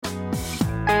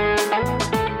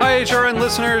HRN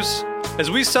listeners.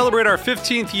 As we celebrate our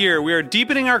 15th year, we are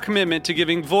deepening our commitment to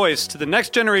giving voice to the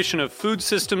next generation of food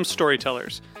systems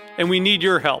storytellers, and we need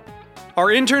your help. Our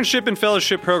internship and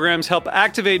fellowship programs help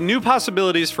activate new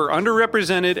possibilities for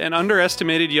underrepresented and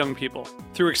underestimated young people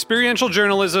through experiential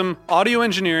journalism, audio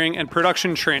engineering, and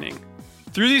production training.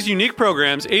 Through these unique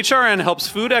programs, HRN helps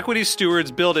food equity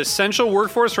stewards build essential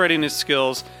workforce readiness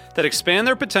skills that expand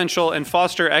their potential and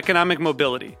foster economic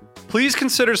mobility. Please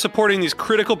consider supporting these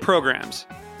critical programs.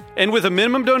 And with a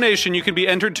minimum donation, you can be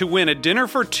entered to win a dinner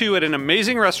for two at an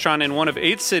amazing restaurant in one of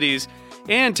 8 cities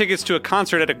and tickets to a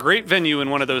concert at a great venue in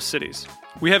one of those cities.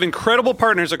 We have incredible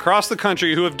partners across the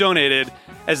country who have donated,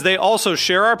 as they also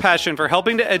share our passion for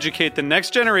helping to educate the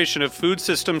next generation of food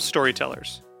systems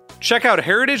storytellers. Check out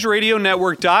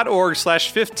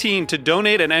heritageradionetwork.org/15 to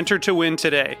donate and enter to win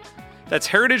today. That's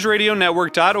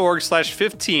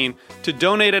heritageradionetwork.org/15 to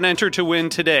donate and enter to win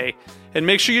today. And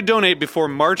make sure you donate before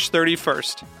March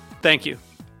 31st. Thank you.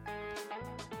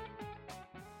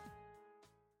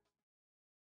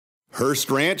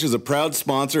 Hearst Ranch is a proud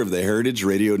sponsor of the Heritage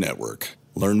Radio Network.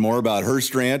 Learn more about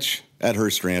Hearst Ranch at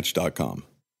HearstRanch.com.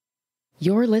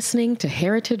 You're listening to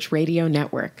Heritage Radio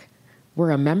Network.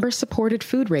 We're a member-supported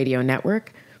food radio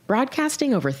network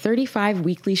broadcasting over 35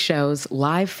 weekly shows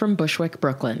live from Bushwick,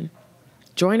 Brooklyn.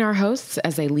 Join our hosts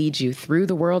as they lead you through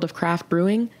the world of craft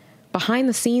brewing, behind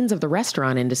the scenes of the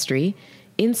restaurant industry,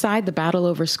 inside the battle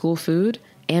over school food,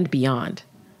 and beyond.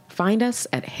 Find us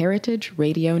at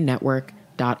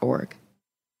heritageradionetwork.org.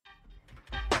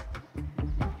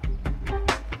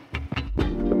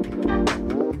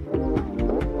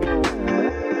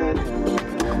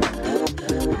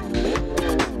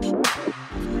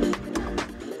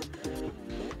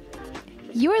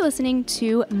 You are listening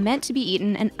to Meant to be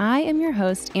Eaten, and I am your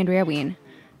host, Andrea Wien.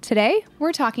 Today,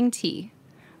 we're talking tea.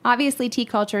 Obviously, tea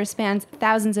culture spans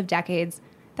thousands of decades,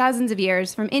 thousands of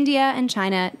years, from India and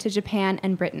China to Japan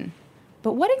and Britain.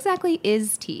 But what exactly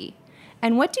is tea?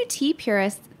 And what do tea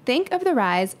purists think of the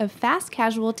rise of fast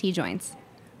casual tea joints?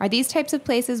 Are these types of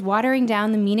places watering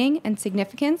down the meaning and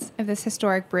significance of this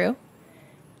historic brew?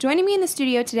 Joining me in the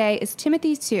studio today is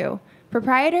Timothy Hsu,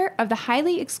 proprietor of the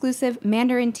highly exclusive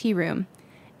Mandarin Tea Room,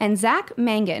 and Zach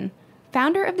Mangan,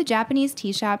 founder of the Japanese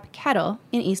tea shop Kettle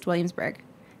in East Williamsburg.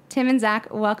 Tim and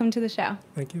Zach, welcome to the show.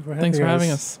 Thank you for having us. Thanks for having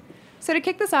us. So to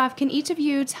kick this off, can each of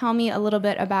you tell me a little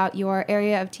bit about your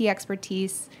area of tea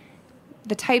expertise,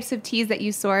 the types of teas that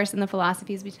you source, and the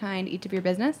philosophies behind each of your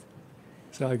business?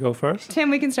 So I go first?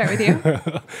 Tim, we can start with you.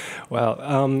 Well,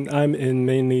 I'm in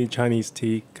mainly Chinese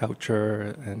tea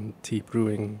culture and tea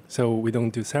brewing. So we don't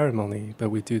do ceremony,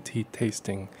 but we do tea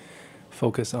tasting,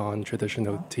 focus on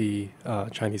traditional tea,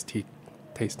 Chinese tea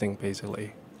tasting,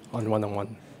 basically, on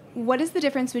one-on-one. What is the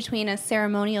difference between a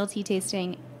ceremonial tea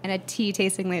tasting and a tea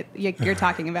tasting that you're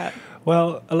talking about?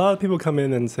 Well, a lot of people come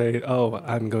in and say, oh,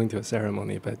 I'm going to a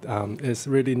ceremony, but it's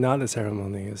really not a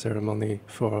ceremony. A ceremony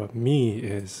for me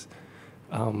is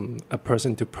a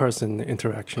person-to-person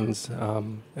interactions,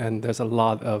 and there's a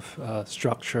lot of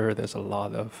structure, there's a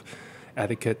lot of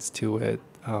etiquettes to it,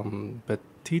 but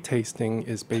tea tasting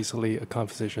is basically a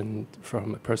conversation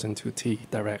from a person to tea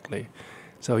directly.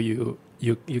 So you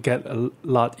get a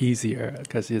lot easier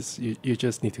because you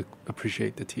just need to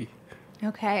appreciate the tea.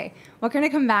 Okay. We're going to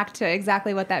come back to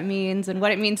exactly what that means and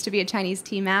what it means to be a Chinese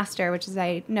tea master, which is,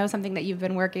 I know, something that you've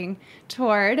been working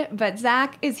toward. But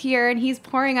Zach is here, and he's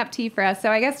pouring up tea for us.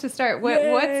 So I guess to start,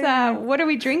 what are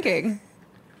we drinking?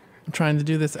 I'm trying to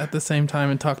do this at the same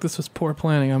time and talk. This was poor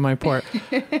planning on my part.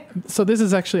 So this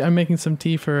is actually, I'm making some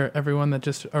tea for everyone that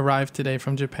just arrived today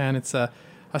from Japan. It's a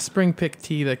spring pick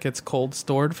tea that gets cold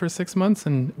stored for 6 months,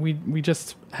 and we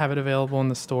just have it available in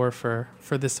the store for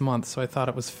this month. So I thought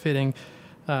it was fitting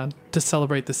to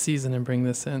celebrate the season and bring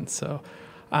this in. So,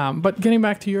 but getting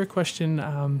back to your question,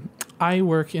 I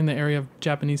work in the area of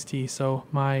Japanese tea. So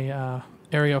my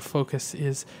area of focus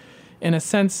is, in a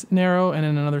sense, narrow, and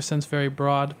in another sense, very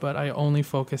broad. But I only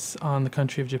focus on the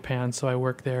country of Japan. So I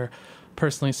work there.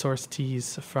 Personally sourced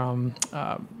teas from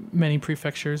many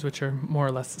prefectures, which are more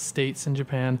or less states in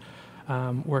Japan,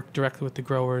 work directly with the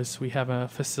growers. We have a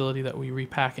facility that we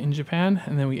repack in Japan,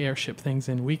 and then we airship things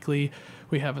in weekly.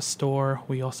 We have a store.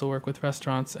 We also work with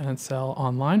restaurants and sell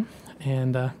online.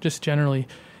 And just generally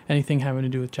anything having to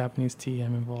do with Japanese tea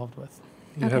I'm involved with.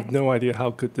 You have no idea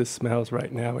how good this smells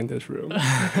right now in this room.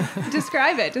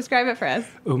 Describe it for us.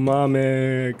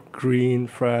 Umami, green,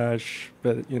 fresh,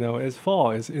 but it's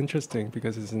fall. It's interesting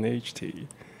because it's an aged tea,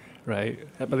 right?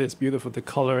 But it's beautiful. The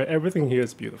color, everything here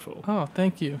is beautiful. Oh,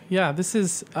 thank you. Yeah, this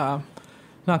is,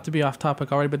 not to be off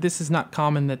topic already, but this is not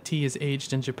common that tea is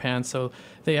aged in Japan. So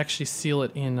they actually seal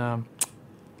it in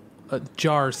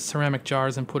jars, ceramic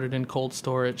jars, and put it in cold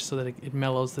storage so that it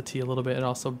mellows the tea a little bit. It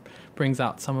also brings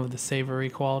out some of the savory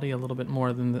quality a little bit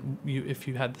more than if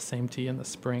you had the same tea in the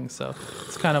spring. So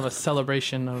it's kind of a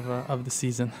celebration of the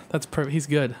season. That's perfect. He's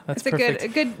good. That's perfect.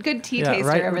 A good tea yeah, taster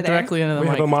right, over there. Directly into the We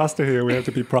mic. have a master here. We have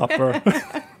to be proper.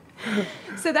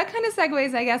 So that kind of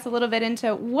segues, I guess, a little bit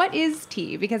into what is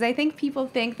tea? Because I think people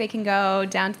think they can go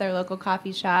down to their local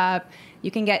coffee shop. You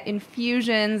can get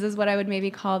infusions, is what I would maybe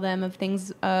call them, of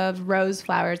things of rose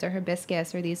flowers or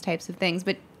hibiscus or these types of things.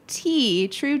 But tea,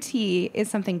 true tea, is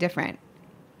something different.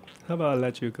 How about I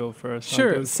let you go first?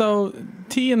 Sure. So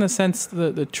tea, in the sense,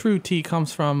 the true tea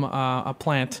comes from a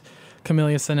plant,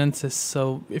 Camellia sinensis.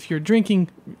 So if you're drinking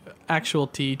actual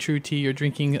tea, true tea, you're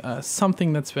drinking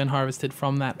something that's been harvested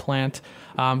from that plant.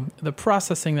 The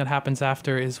processing that happens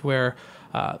after is where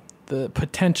the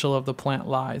potential of the plant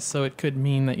lies. So it could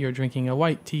mean that you're drinking a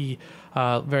white tea,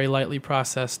 very lightly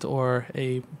processed, or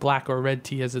a black or red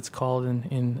tea, as it's called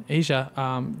in Asia.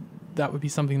 That would be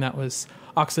something that was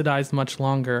oxidized much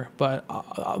longer. But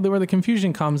where the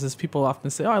confusion comes is people often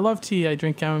say, oh, I love tea, I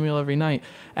drink chamomile every night.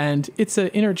 And it's an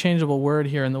interchangeable word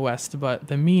here in the West, but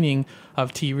the meaning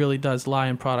of tea really does lie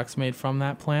in products made from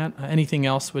that plant. Anything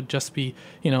else would just be,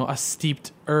 a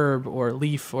steeped herb or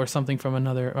leaf or something from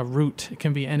a root. It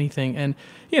can be anything. And,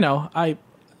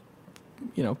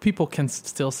 people can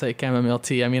still say chamomile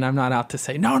tea. I mean, I'm not out to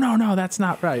say, no, that's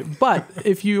not right. But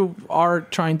if you are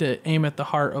trying to aim at the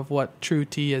heart of what true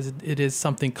tea is, it is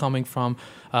something coming from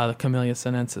the Camellia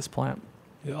sinensis plant.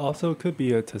 It also could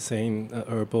be a tisane,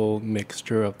 herbal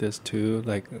mixture of this too.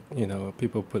 Like,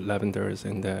 people put lavenders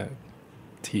in their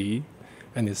tea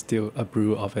and it's still a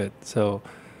brew of it. So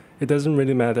it doesn't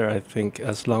really matter, I think,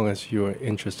 as long as you're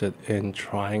interested in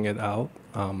trying it out.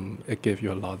 It gives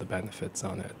you a lot of benefits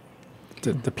on it.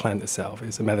 The plant itself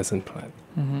is a medicine plant.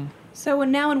 Mm-hmm. So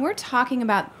when we're talking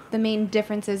about the main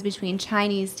differences between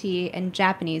Chinese tea and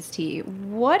Japanese tea,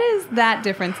 what does that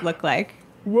difference look like?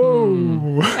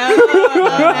 Whoa!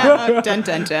 Dun,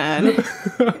 dun, dun.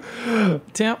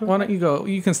 Tim, why don't you go?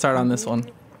 You can start on this one.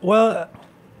 Well,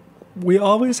 we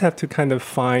always have to kind of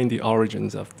find the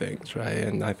origins of things, right?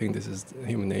 And I think this is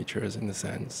human nature, in a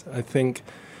sense. I think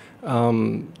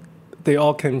they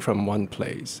all came from one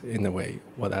place, in a way,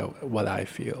 what I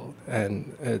feel.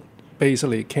 And it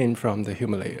basically came from the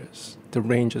Himalayas. The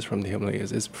ranges from the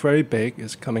Himalayas is very big.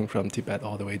 It's coming from Tibet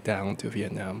all the way down to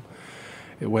Vietnam.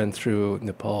 It went through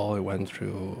Nepal, it went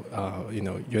through,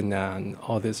 Yunnan,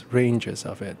 all these ranges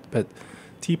of it. But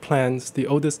tea plants, the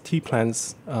oldest tea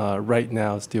plants right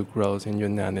now still grows in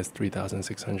Yunnan is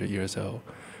 3,600 years old.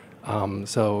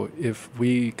 So if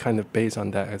we kind of base on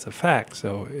that as a fact,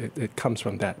 so it comes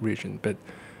from that region. But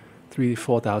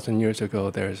 4,000 years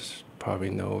ago, there's probably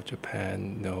no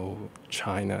Japan, no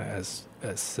China as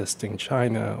existing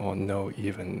China, or no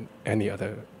even any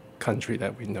other country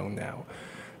that we know now.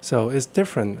 So it's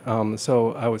different.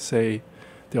 So I would say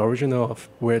the original of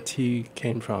where tea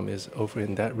came from is over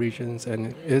in that regions,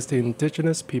 and it's the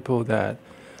indigenous people that,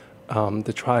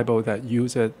 the tribal that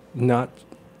use it not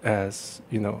as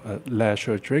a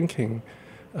leisure drinking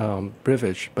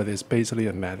beverage, but it's basically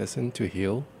a medicine to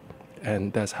heal,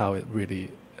 and that's how it really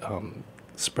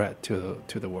spread to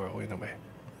the world in a way.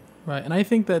 Right, and I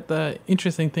think that the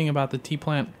interesting thing about the tea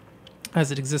plant as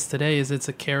it exists today is it's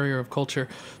a carrier of culture.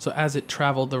 So as it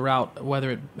traveled the route,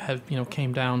 whether it had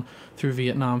came down through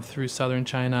Vietnam, through southern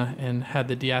China, and had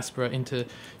the diaspora into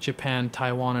Japan,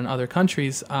 Taiwan, and other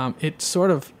countries, it sort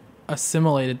of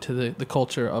assimilated to the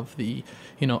culture of the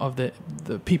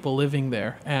people living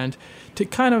there. And to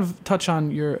kind of touch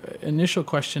on your initial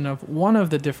question of one of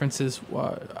the differences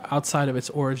outside of its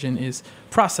origin is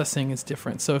processing is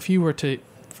different. So if you were to,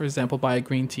 for example, buy a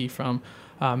green tea from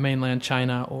mainland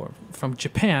China or from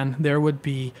Japan, there would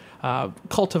be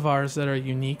cultivars that are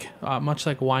unique, much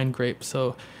like wine grapes.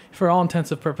 So for all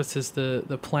intents and purposes,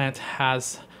 the plant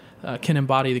can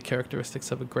embody the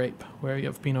characteristics of a grape, where you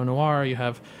have Pinot Noir, you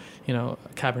have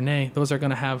Cabernet. Those are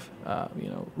going to have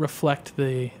reflect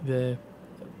the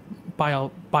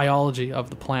biology of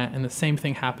the plant, and the same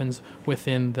thing happens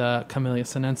within the Camellia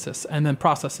sinensis, and then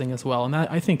processing as well. And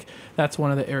I think that's one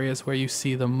of the areas where you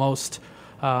see the most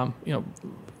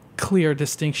clear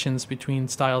distinctions between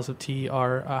styles of tea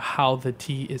are how the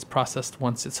tea is processed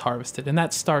once it's harvested. And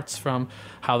that starts from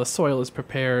how the soil is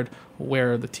prepared,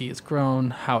 where the tea is grown,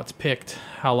 how it's picked,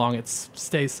 how long it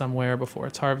stays somewhere before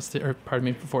it's harvested,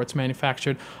 before it's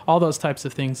manufactured. All those types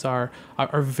of things are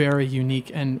very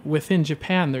unique. And within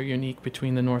Japan, they're unique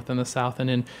between the north and the south.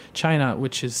 And in China,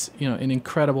 which is, an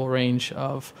incredible range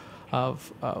of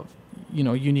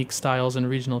unique styles and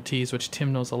regional teas, which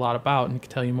Tim knows a lot about and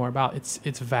can tell you more about.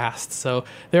 It's vast. So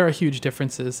there are huge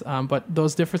differences. But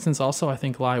those differences also, I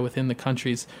think, lie within the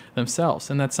countries themselves.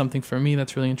 And that's something for me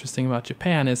that's really interesting about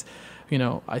Japan is,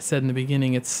 I said in the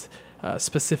beginning, it's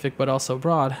specific but also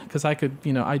broad, because I could,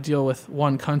 I deal with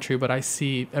one country, but I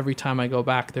see every time I go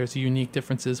back, there's unique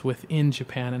differences within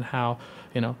Japan and how,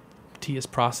 tea is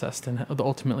processed and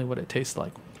ultimately what it tastes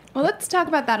like. Well, let's talk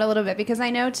about that a little bit, because I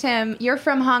know, Tim, you're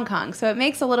from Hong Kong, so it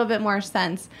makes a little bit more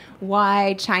sense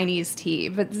why Chinese tea.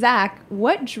 But Zach,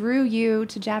 what drew you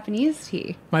to Japanese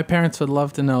tea? My parents would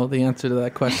love to know the answer to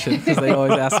that question, because they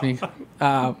always ask me.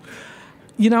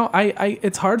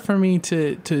 It's hard for me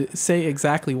to say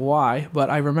exactly why, but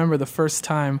I remember the first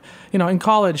time, in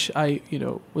college, I,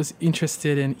 was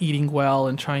interested in eating well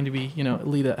and trying to be,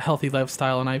 lead a healthy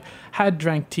lifestyle. And I had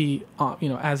drank tea,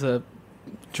 as a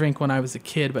drink when I was a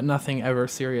kid, but nothing ever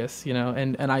serious,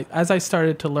 and as I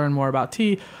started to learn more about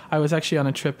tea, I was actually on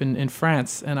a trip in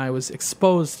France, and I was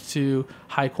exposed to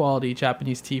high quality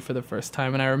Japanese tea for the first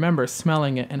time. And I remember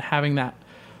smelling it and having that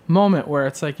moment where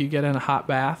it's like you get in a hot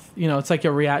bath, it's like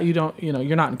you don't,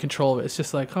 you're not in control of it. It's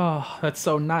just like, oh, that's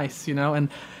so nice, and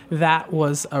that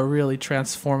was a really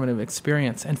transformative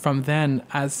experience. And from then,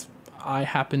 as I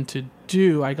happened to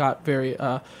do, I got very,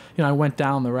 I went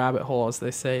down the rabbit hole, as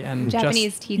they say, and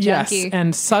Japanese tea junkie. Yes,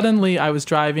 and suddenly I was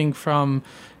driving from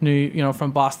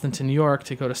from Boston to New York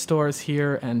to go to stores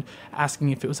here and asking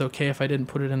if it was okay if I didn't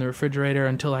put it in the refrigerator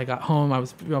until I got home. I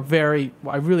was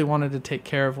I really wanted to take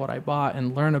care of what I bought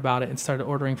and learn about it, and started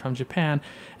ordering from Japan.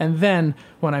 And then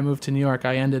when I moved to New York,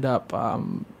 I ended up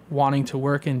wanting to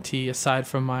work in tea aside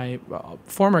from my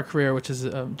former career, which is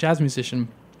a jazz musician.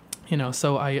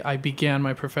 So I began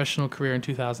my professional career in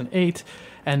 2008,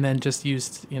 and then just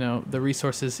used, the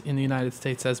resources in the United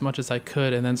States as much as I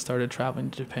could, and then started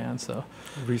traveling to Japan. So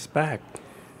respect.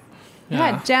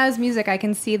 Yeah, jazz music, I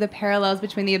can see the parallels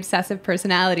between the obsessive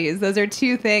personalities. Those are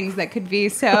two things that could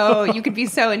be you could be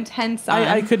so intense on.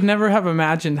 I could never have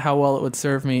imagined how well it would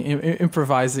serve me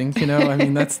improvising,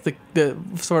 that's the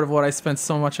sort of what I spent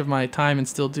so much of my time and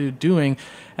still doing.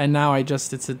 And now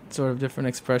it's a sort of different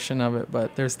expression of it,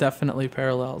 but there's definitely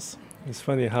parallels. It's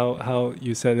funny how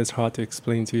you said it's hard to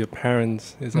explain to your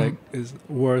parents. It's like it's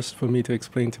worse for me to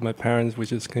explain to my parents, which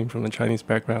just came from a Chinese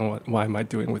background. Why am I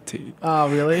doing with tea? Oh,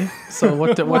 really? So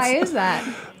why is that?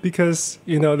 Because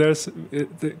there's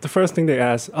the first thing they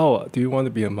ask. Oh, do you want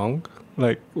to be a monk?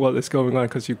 Like, what is going on?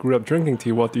 Because you grew up drinking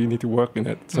tea. What do you need to work in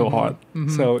it so hard? Mm-hmm.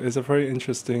 So it's a very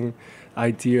interesting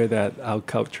idea that our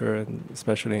culture, and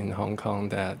especially in Hong Kong,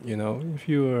 that if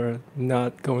you are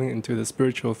not going into the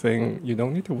spiritual thing, you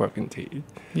don't need to work in tea.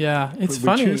 Yeah, it's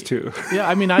funny. We choose to. Yeah,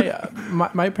 I mean,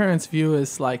 my parents' view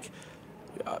is like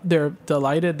they're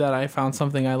delighted that I found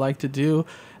something I like to do,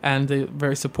 and they're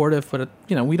very supportive. But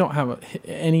we don't have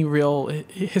any real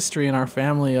history in our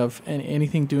family of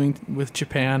anything doing with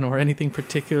Japan or anything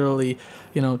particularly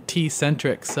tea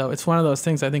centric. So it's one of those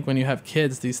things. I think when you have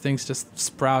kids, these things just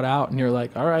sprout out, and you're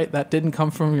like, all right, that didn't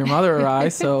come from your mother or I,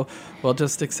 so we'll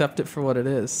just accept it for what it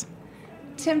is.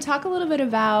 Tim, talk a little bit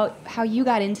about how you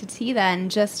got into tea then,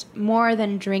 just more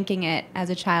than drinking it as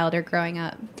a child or growing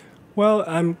up. Well,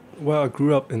 I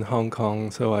grew up in Hong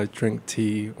Kong, so I drink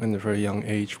tea in a very young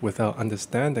age without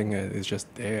understanding it. It's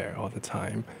just there all the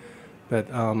time. But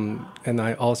and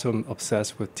I also am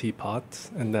obsessed with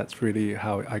teapots, and that's really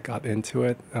how I got into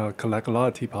it. Collect a lot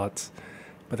of teapots,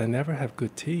 but I never have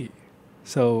good tea.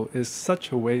 So it's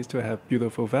such a waste to have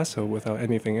beautiful vessel without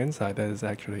anything inside that is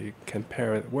actually can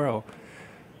pair it well.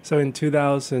 So in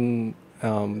 2000,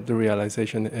 the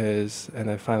realization is,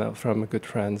 and I found out from good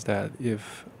friends, that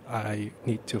if I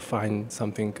need to find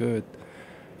something good,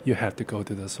 you have to go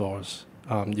to the source.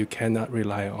 You cannot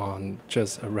rely on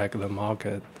just a regular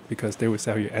market, because they will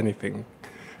sell you anything,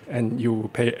 and you will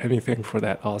pay anything for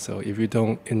that also if you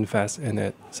don't invest in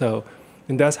it. So,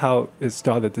 and that's how it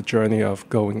started, the journey of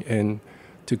going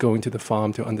to the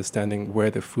farm, to understanding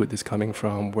where the food is coming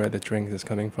from, where the drink is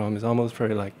coming from. It's almost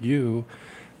very like you,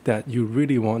 that you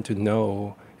really want to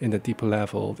know in a deeper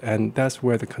level, and that's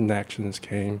where the connections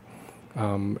came.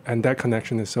 And that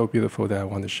connection is so beautiful that I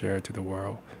want to share to the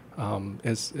world.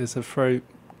 It's a very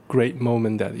great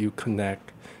moment that you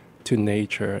connect to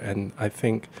nature, and I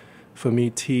think for me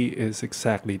tea is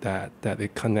exactly that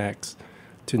it connects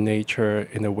to nature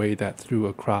in a way that through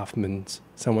a craftsman,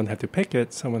 someone had to pick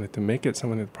it, someone had to make it,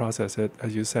 someone had to process it.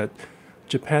 As you said,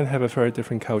 Japan have a very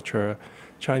different culture,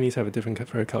 Chinese have a different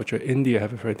culture, India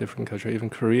have a very different culture,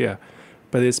 even Korea.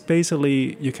 But it's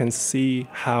basically, you can see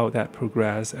how that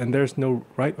progressed, and there's no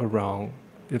right or wrong.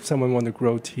 If someone wants to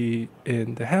grow tea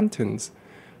in the Hamptons,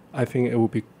 I think it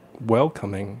would be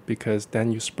welcoming, because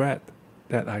then you spread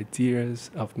that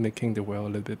ideas of making the world a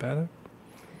little bit better.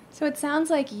 So it sounds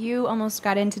like you almost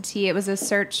got into tea. It was a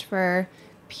search for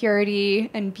purity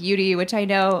and beauty, which I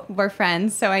know we're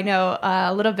friends, so I know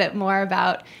a little bit more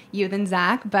about you than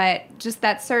Zach, but just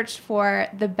that search for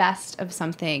the best of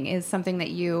something is something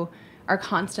that you are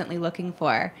constantly looking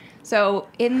for. So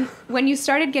when you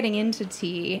started getting into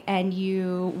tea and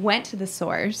you went to the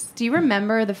source, do you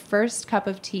remember the first cup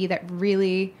of tea that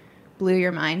really blew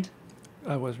your mind?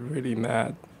 I was really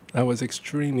mad. I was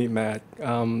extremely mad.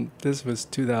 This was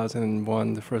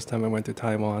 2001, the first time I went to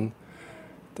Taiwan,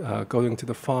 going to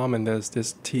the farm, and there's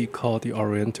this tea called the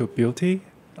Oriental Beauty,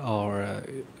 or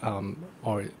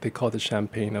they call it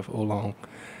champagne of Oolong.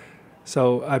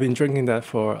 So I've been drinking that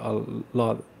for a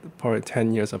lot, probably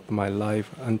 10 years of my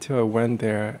life, until I went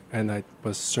there and I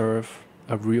was served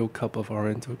a real cup of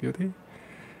Oriental Beauty.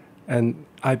 And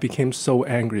I became so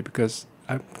angry because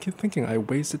I keep thinking I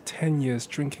wasted 10 years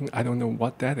drinking, I don't know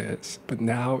what that is, but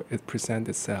now it presents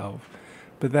itself.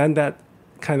 But then that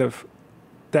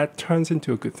turns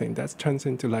into a good thing. That turns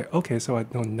into like, okay, so I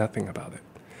know nothing about it.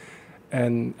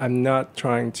 And I'm not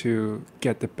trying to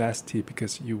get the best tea,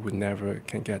 because you would never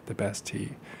can get the best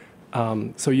tea.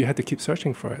 So you have to keep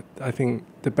searching for it. I think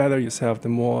the better yourself, the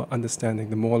more understanding,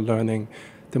 the more learning,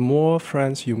 the more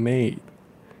friends you make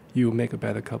a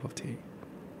better cup of tea.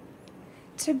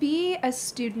 To be a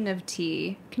student of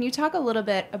tea, can you talk a little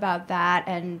bit about that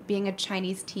and being a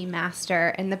Chinese tea master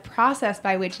and the process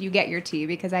by which you get your tea?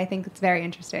 Because I think it's very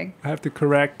interesting. I have to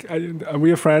correct.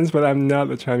 We are friends, but I'm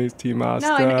not a Chinese tea master.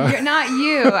 No, you're not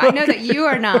you. I know that you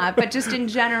are not, but just in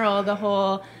general, the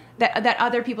whole, that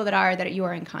other people that you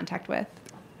are in contact with.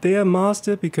 They are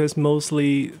master because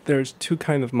mostly there's two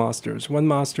kind of masters. One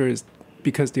master is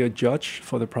because they are judged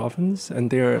for the province, and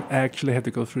they actually have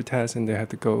to go through tests, and they have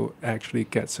to go actually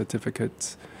get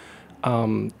certificates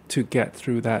to get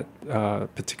through that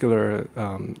particular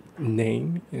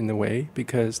name in a way,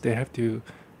 because they have to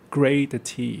grade the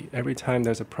tea. Every time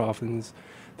there's a province,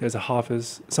 there's a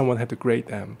harvest, someone had to grade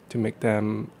them to make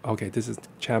them, okay, this is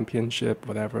championship,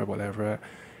 whatever.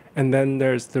 And then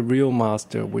there's the real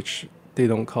master, which they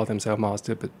don't call themselves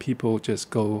master, but people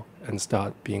just go and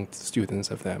start being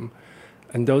students of them.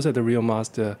 And those are the real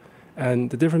master. And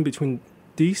the difference between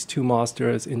these two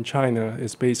masters in China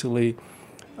is basically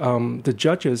the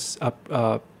judges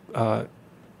of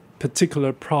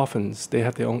particular province, they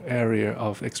have their own area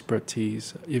of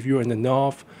expertise. If you're in the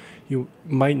north, you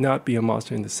might not be a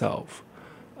master in the south.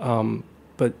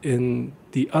 But in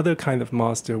the other kind of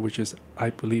master, which is,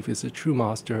 I believe, is a true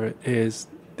master, is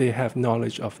they have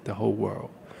knowledge of the whole world,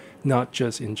 not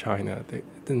just in China,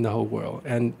 in the whole world.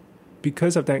 And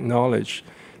because of that knowledge,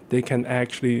 they can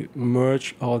actually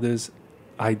merge all these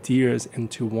ideas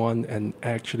into one and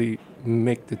actually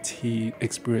make the tea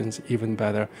experience even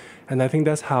better. And I think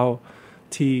that's how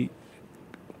tea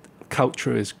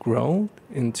culture is grown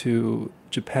into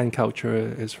Japan culture,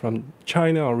 is from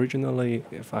China originally,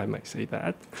 if I might say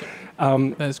that.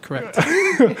 That is correct.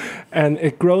 And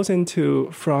it grows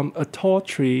from a tall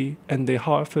tree, and they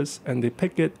harvest and they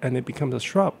pick it, and it becomes a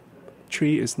shrub.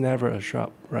 Tree is never a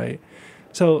shrub, right?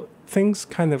 So things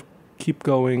kind of keep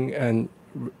going, and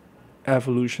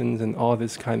evolutions and all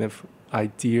this kind of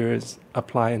ideas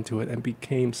apply into it and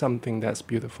became something that's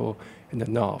beautiful in the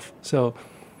north. So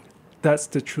that's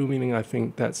the true meaning. I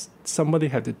think that somebody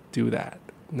had to do that.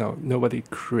 No, nobody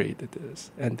created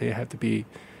this, and they have to be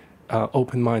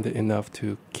open-minded enough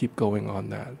to keep going on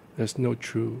that. There's no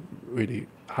true, really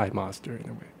high master in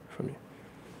a way for me.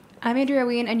 I'm Andrea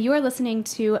Wien, and you are listening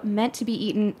to Meant to Be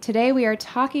Eaten. Today we are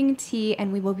talking tea,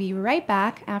 and we will be right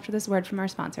back after this word from our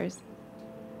sponsors.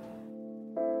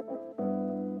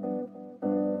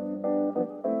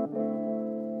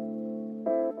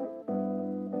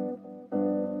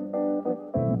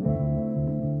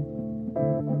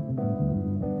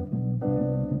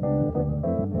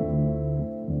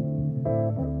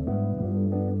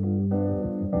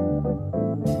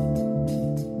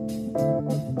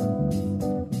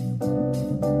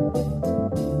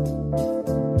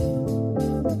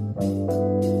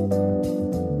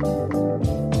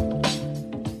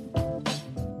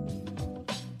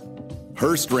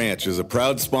 Hearst Ranch is a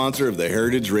proud sponsor of the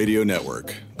Heritage Radio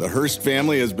Network. The Hearst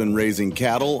family has been raising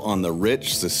cattle on the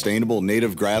rich, sustainable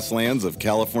native grasslands of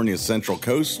California's Central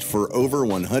Coast for over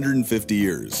 150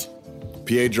 years.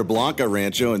 Piedra Blanca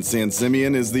Rancho in San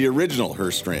Simeon is the original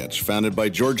Hearst Ranch, founded by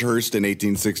George Hearst in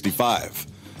 1865.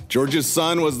 George's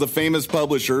son was the famous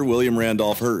publisher William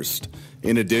Randolph Hearst.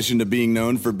 In addition to being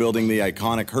known for building the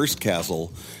iconic Hearst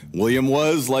Castle, William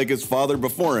was, like his father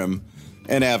before him,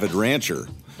 an avid rancher.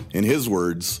 In his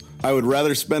words, I would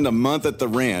rather spend a month at the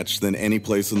ranch than any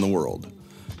place in the world.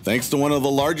 Thanks to one of the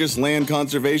largest land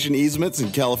conservation easements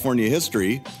in California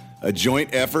history, a joint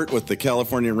effort with the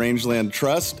California Rangeland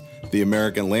Trust, the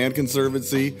American Land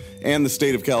Conservancy, and the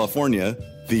state of California,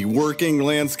 the working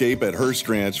landscape at Hearst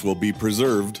Ranch will be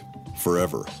preserved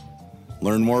forever.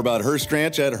 Learn more about Hearst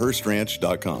Ranch at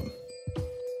HearstRanch.com.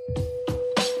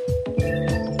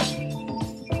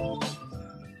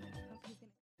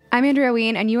 I'm Andrea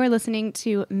Ween, and you are listening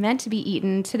to Meant to Be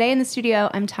Eaten. Today in the studio,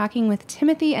 I'm talking with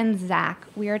Timothy and Zach.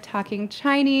 We are talking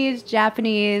Chinese,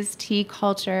 Japanese, tea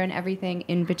culture, and everything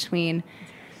in between.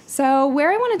 So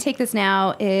where I want to take this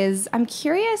now is I'm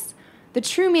curious the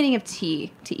true meaning of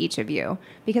tea to each of you,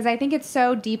 because I think it's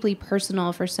so deeply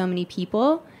personal for so many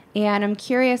people, and I'm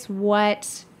curious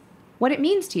what it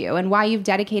means to you and why you've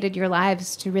dedicated your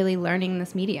lives to really learning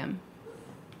this medium.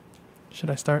 Should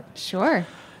I start? Sure.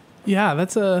 Yeah,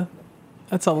 that's a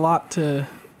lot to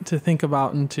think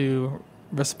about and to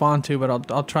respond to,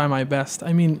 but I'll try my best.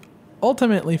 I mean,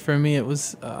 ultimately for me, it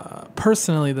was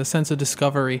personally the sense of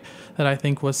discovery that I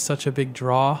think was such a big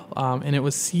draw, and it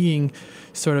was seeing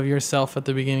sort of yourself at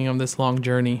the beginning of this long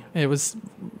journey. It was,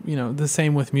 the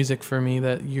same with music for me,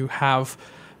 that you have,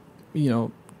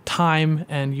 time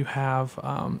and you have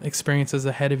experiences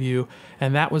ahead of you,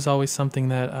 and that was always something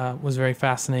that was very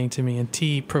fascinating to me, and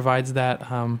tea provides that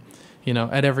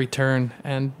at every turn,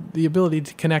 and the ability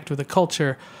to connect with a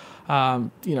culture.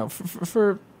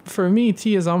 For me,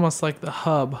 tea is almost like the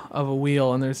hub of a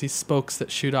wheel, and there's these spokes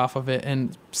that shoot off of it,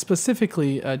 and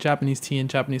specifically Japanese tea and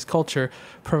Japanese culture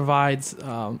provides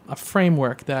a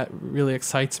framework that really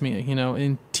excites me,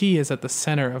 and tea is at the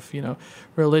center of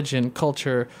religion,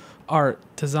 culture, art,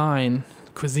 design,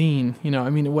 cuisine,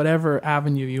 whatever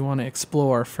avenue you want to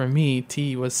explore. For me,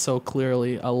 tea was so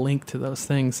clearly a link to those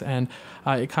things, and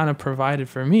it kind of provided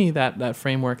for me that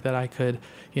framework that I could,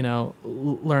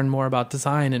 learn more about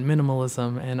design and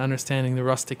minimalism and understanding the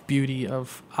rustic beauty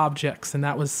of objects, and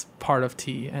that was part of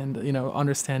tea, and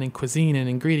understanding cuisine and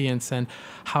ingredients and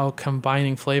how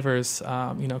combining flavors,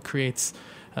 creates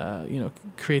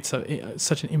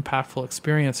such an impactful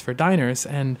experience for diners.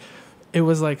 And it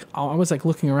was like, I was like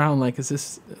looking around like,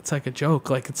 it's like a joke,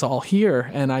 like it's all here.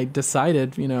 And I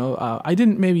decided, I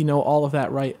didn't maybe know all of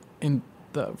that right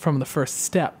from the first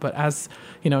step, but as,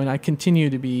 and I continue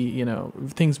to be,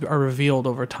 things are revealed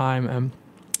over time, and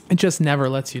it just never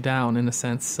lets you down in a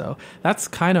sense. So that's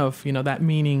kind of, that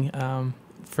meaning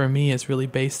for me is really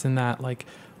based in that like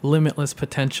limitless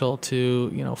potential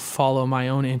to, follow my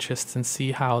own interests and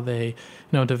see how they,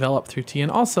 develop through tea. And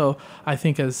also, I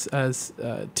think as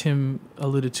Tim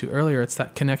alluded to earlier, it's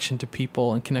that connection to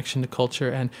people and connection to culture.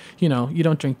 And, you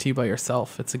don't drink tea by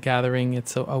yourself. It's a gathering.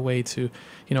 It's a way to,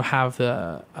 have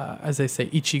the, as they say,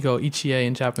 ichigo, ichie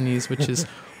in Japanese, which is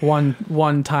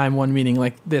one time, one meeting,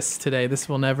 like this today. This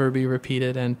will never be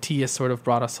repeated. And tea has sort of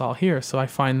brought us all here. So I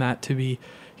find that to be,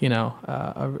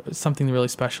 something really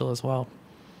special as well.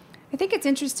 I think it's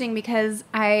interesting because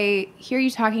I hear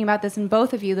you talking about this, and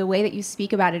both of you, the way that you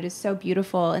speak about it is so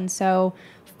beautiful and so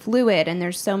fluid, and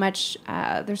there's so much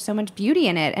beauty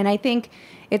in it. And I think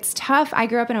it's tough. I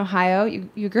grew up in Ohio.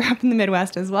 You grew up in the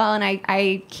Midwest as well, and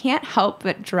I can't help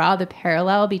but draw the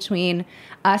parallel between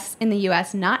us in the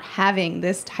U.S. not having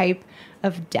this type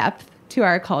of depth to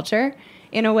our culture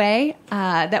in a way,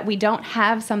 that we don't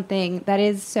have something that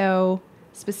is so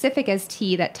specific as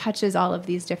tea that touches all of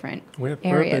these different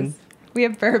areas. Bourbon. We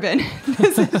have bourbon.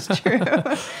 This is true.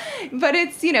 But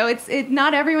it's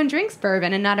not everyone drinks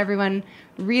bourbon, and not everyone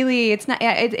really,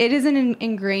 it isn't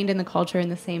ingrained in the culture in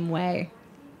the same way.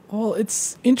 Well,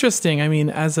 it's interesting. I mean,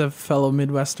 as a fellow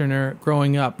Midwesterner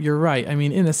growing up, you're right. I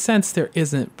mean, in a sense there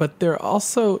isn't, but there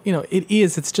also, it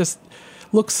is. It's just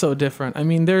looks so different. I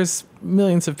mean, there's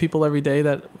millions of people every day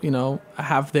that,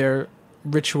 have their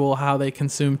ritual, how they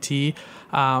consume tea.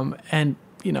 And,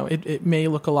 it may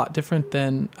look a lot different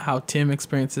than how Tim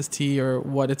experiences tea or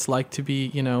what it's like to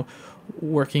be,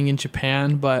 working in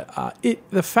Japan. But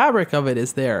the fabric of it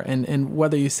is there. And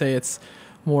whether you say it's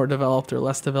more developed or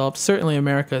less developed, certainly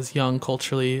America is young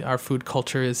culturally. Our food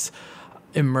culture is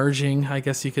emerging, I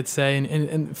guess you could say.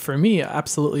 And for me,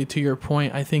 absolutely, to your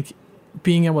point, I think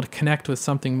being able to connect with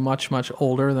something much, much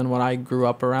older than what I grew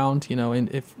up around,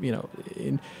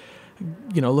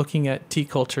 looking at tea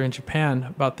culture in Japan,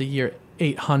 about the year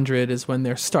 800 is when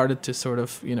there started to sort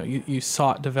of, you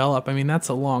saw it develop. I mean, that's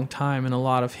a long time and a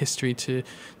lot of history to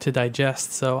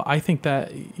digest. So I think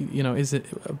that, is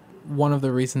one of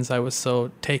the reasons I was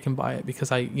so taken by it,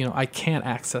 because I can't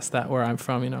access that where I'm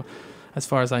from, As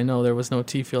far as I know, there was no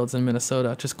tea fields in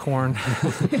Minnesota, just corn.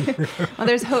 Well,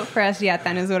 there's hope for us yet,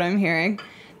 then, is what I'm hearing.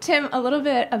 Tim, a little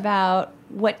bit about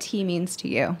what tea means to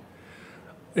you.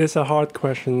 It's a hard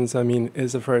question. I mean,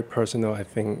 it's a very personal. I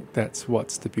think that's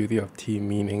what's the beauty of tea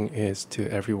meaning is to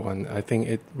everyone. I think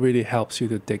it really helps you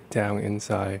to dig down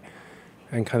inside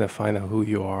and kind of find out who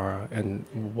you are and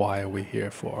why are we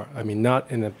here for. I mean, not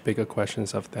in the bigger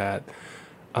questions of that.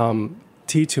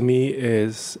 Tea to me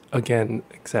is, again,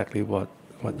 exactly what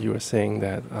you were saying,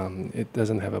 that it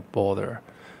doesn't have a border.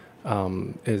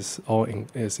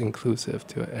 Is inclusive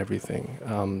to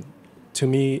everything. To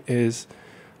me is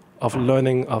of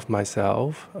learning of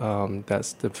myself.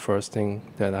 That's the first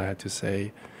thing that I had to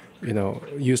say.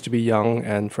 Used to be young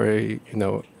and very,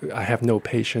 I have no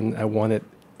patience. I want it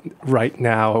right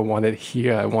now. I want it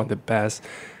here. I want the best.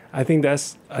 I think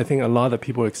a lot of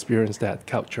people experience that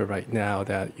culture right now,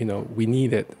 that, we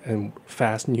need it, and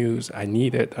fast news, I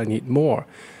need it, I need more.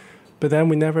 But then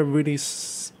we never really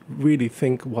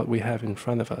think what we have in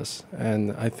front of us.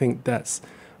 And I think that's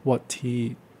what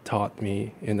tea taught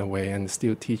me in a way, and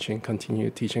still continue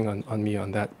teaching on me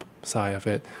on that side of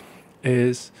it,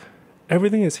 is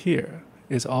everything is here.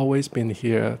 It's always been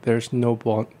here. There's no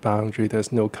boundary.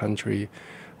 There's no country.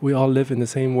 We all live in the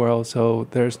same world, so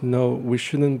we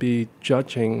shouldn't be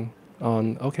judging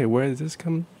on, okay, where did this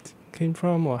came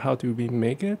from, or how do we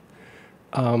make it?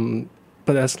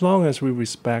 But as long as we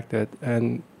respect it,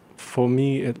 and for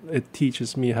me, it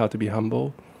teaches me how to be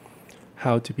humble,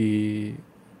 how to be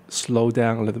slow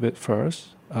down a little bit first,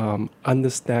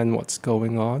 understand what's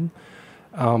going on.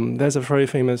 There's a very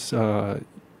famous way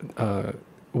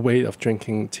of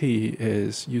drinking tea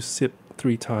is you sip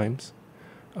 3 times,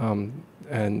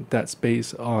 and that's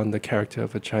based on the character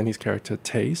of a Chinese character,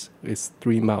 taste. It's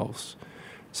 3 mouths.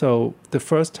 So the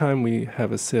first time we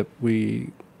have a sip,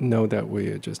 we know that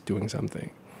we're just doing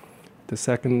something. The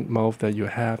second mouth that you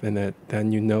have in it,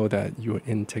 then you know that you're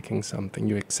intaking something,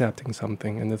 you're accepting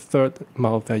something. And the third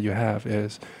mouth that you have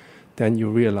is, then you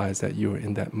realize that you're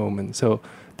in that moment. So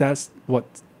that's what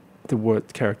the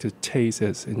word character taste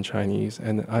is in Chinese.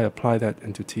 And I apply that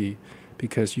into tea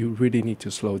because you really need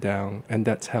to slow down. And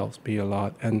that helps me a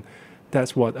lot. And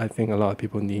that's what I think a lot of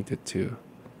people needed to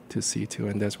see too.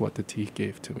 And that's what the tea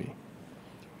gave to me.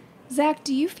 Zach,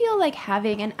 do you feel like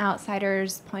having an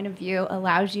outsider's point of view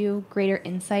allows you greater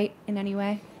insight in any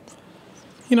way?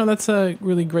 That's a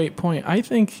really great point. I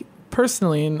think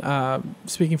personally, and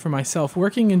speaking for myself,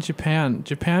 working in Japan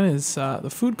is the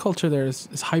food culture there is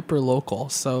hyper local.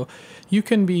 So you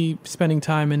can be spending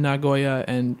time in Nagoya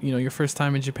and, your first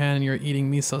time in Japan and you're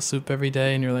eating miso soup every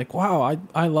day and you're like, wow,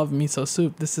 I love miso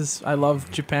soup. I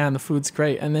love Japan. The food's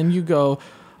great. And then you go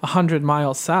 100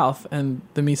 miles south and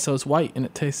the miso's white and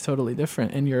it tastes totally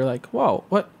different. And you're like, whoa,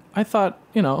 what? I thought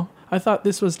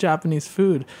this was Japanese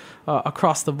food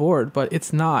across the board, but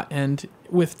it's not. And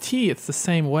with tea, it's the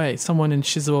same way. Someone in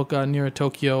Shizuoka near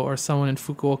Tokyo or someone in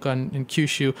Fukuoka in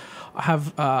Kyushu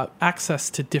have access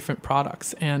to different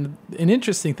products. And an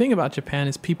interesting thing about Japan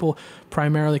is people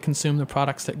primarily consume the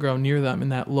products that grow near them in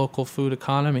that local food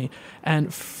economy.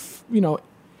 And,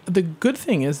 the good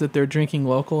thing is that they're drinking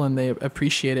local and they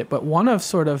appreciate it. But one of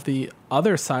sort of the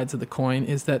other sides of the coin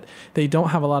is that they don't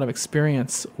have a lot of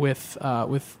experience with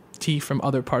tea from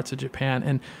other parts of Japan.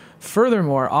 And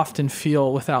furthermore, often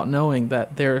feel without knowing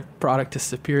that their product is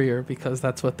superior because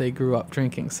that's what they grew up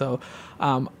drinking. So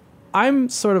I'm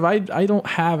sort of, I don't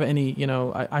have any,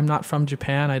 I'm not from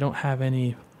Japan. I don't have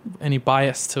any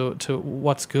bias to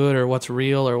what's good or what's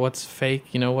real or what's fake,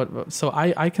 so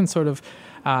I can sort of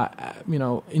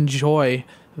enjoy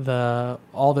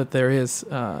all that there is,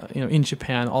 in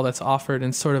Japan, all that's offered,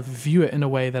 and sort of view it in a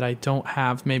way that I don't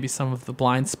have maybe some of the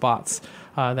blind spots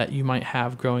that you might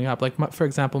have growing up. Like, for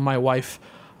example, my wife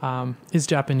is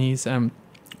Japanese, and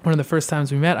one of the first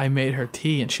times we met, I made her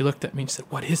tea, and she looked at me and she said,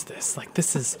 "What is this? Like,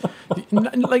 this is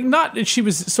not." She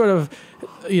was sort of,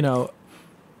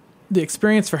 the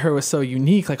experience for her was so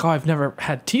unique. Like, oh, I've never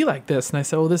had tea like this. And I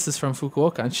said, well, this is from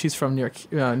Fukuoka, and she's from near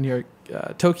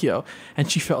Tokyo. And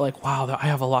she felt like, wow, I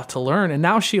have a lot to learn. And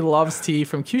now she loves tea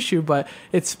from Kyushu. But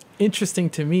it's interesting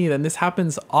to me that this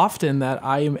happens often, that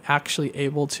I am actually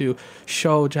able to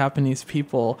show Japanese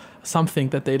people something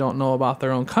that they don't know about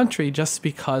their own country, just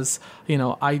because,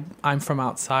 I'm from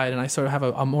outside and I sort of have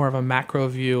a more of a macro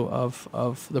view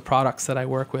of the products that I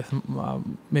work with,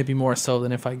 maybe more so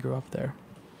than if I grew up there.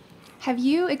 Have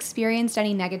you experienced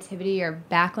any negativity or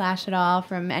backlash at all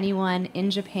from anyone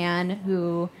in Japan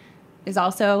who is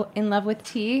also in love with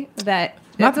tea?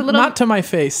 Not to my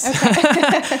face.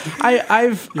 Okay.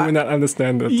 You may not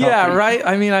understand the topic. Yeah, right.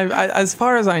 I mean, as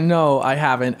far as I know, I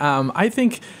haven't. I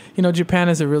think Japan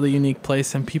is a really unique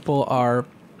place, and people are,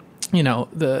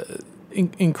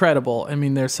 incredible. I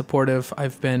mean, they're supportive.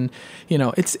 I've been,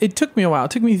 it took me a while.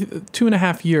 It took me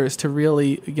 2.5 years to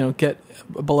really, get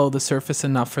below the surface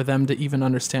enough for them to even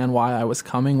understand why I was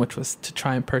coming, which was to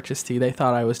try and purchase tea. They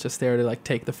thought I was just there to like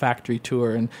take the factory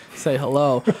tour and say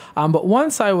hello. But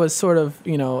once I was sort of,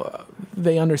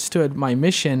 they understood my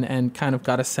mission and kind of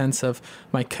got a sense of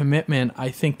my commitment, I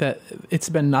think that it's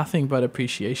been nothing but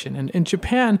appreciation. And in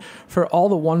Japan, for all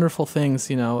the wonderful things,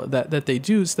 that they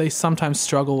do, they sometimes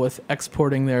struggle with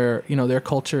exporting their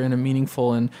culture in a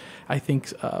meaningful and I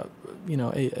think,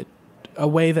 a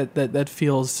way that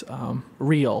feels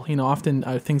real. Often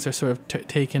things are sort of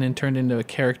taken and turned into a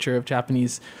caricature of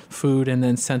Japanese food and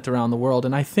then sent around the world.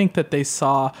 And I think that they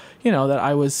saw, that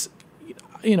I was,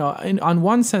 on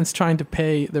one sense, trying to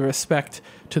pay the respect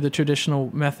to the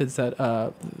traditional methods that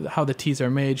how the teas are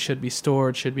made, should be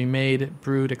stored, should be made,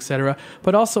 brewed, etc.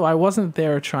 But also, I wasn't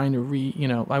there trying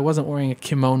to I wasn't wearing a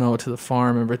kimono to the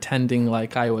farm and pretending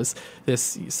like I was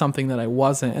something that I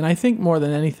wasn't. And I think more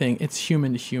than anything, it's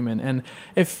human to human. And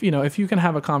if you can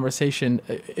have a conversation,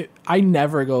 I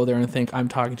never go there and think I'm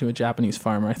talking to a Japanese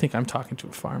farmer. I think I'm talking to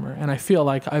a farmer. And I feel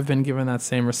like I've been given that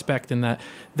same respect in that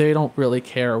they don't really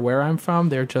care where I'm from.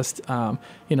 They're just,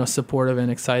 supportive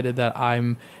and excited that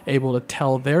I'm able to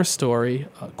tell their story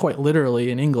quite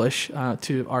literally in English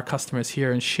to our customers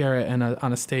here and share it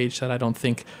on a stage that I don't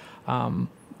think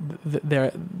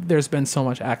there's been so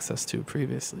much access to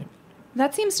previously.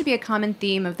 That seems to be a common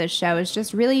theme of this show, is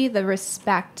just really the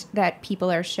respect that people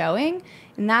are showing.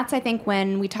 And that's, I think,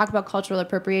 when we talk about cultural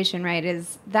appropriation, right,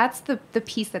 that's the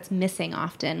piece that's missing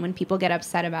often when people get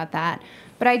upset about that.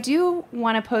 But I do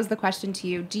want to pose the question to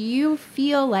you. Do you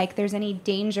feel like there's any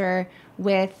danger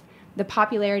with the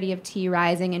popularity of tea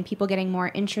rising and people getting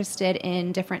more interested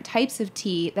in different types of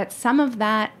tea, that some of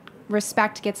that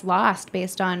respect gets lost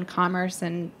based on commerce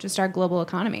and just our global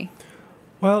economy?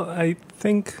 Well, I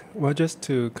think, just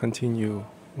to continue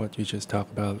what you just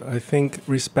talked about, I think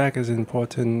respect is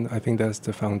important. I think that's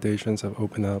the foundations of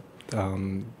open up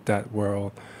that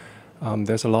world.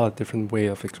 There's a lot of different way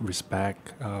of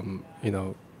respect.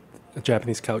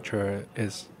 Japanese culture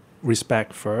is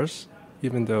respect first,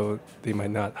 even though they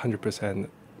might not 100%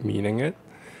 meaning it.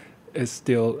 It's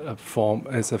still a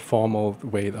formal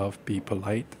way of be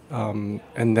polite. And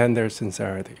then there's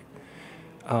sincerity.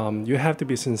 You have to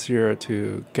be sincere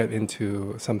to get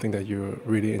into something that you're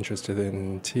really interested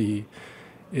in tea.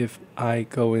 If I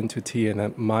go into tea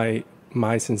and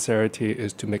my sincerity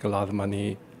is to make a lot of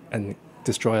money and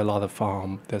destroy a lot of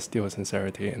farm, there's still a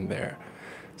sincerity in there.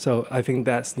 So I think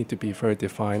that's need to be very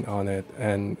defined on it.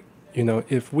 And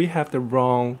if we have the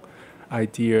wrong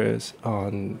ideas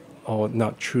on or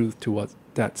not truth to what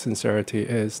that sincerity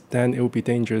is, then it will be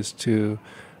dangerous to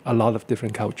a lot of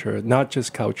different culture, not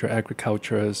just culture,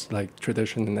 agricultures, like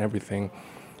tradition and everything.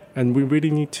 And we really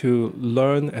need to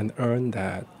learn and earn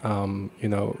that.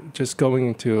 Just going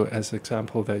into, as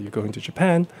example, that you're going to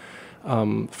Japan,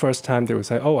 first time they would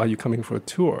say, "Oh, are you coming for a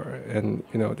tour?" And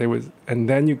and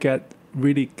then you get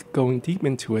really going deep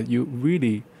into it. You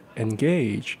really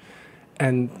engage,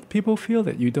 and people feel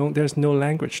that there's no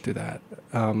language to that.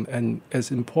 And it's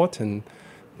important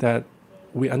that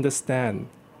we understand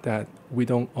that we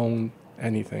don't own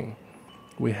anything.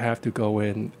 We have to go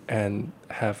in and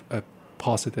have a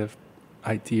positive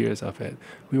ideas of it.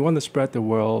 We want to spread the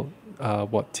world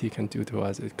what tea can do to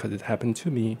us, because it happened to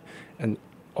me and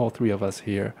all three of us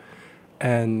here.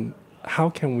 And how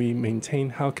can we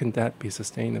maintain? How can that be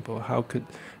sustainable? How could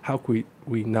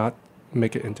we not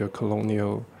make it into a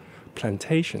colonial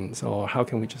plantations, or how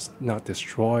can we just not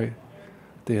destroy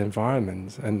the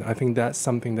environment? And I think that's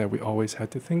something that we always have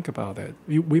to think about it.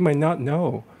 We might not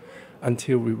know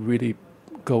until we really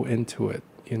go into it,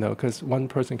 because one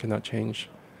person cannot change.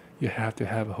 You have to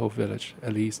have a whole village,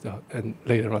 at least, and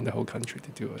later on the whole country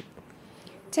to do it.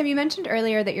 Tim, you mentioned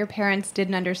earlier that your parents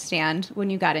didn't understand when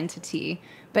you got into tea,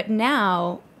 but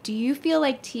now, do you feel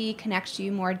like tea connects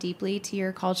you more deeply to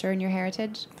your culture and your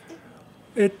heritage?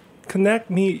 It connect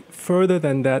me further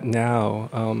than that now.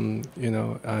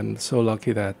 I'm so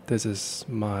lucky that this is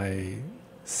my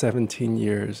 17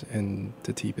 years in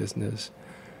the tea business.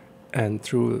 And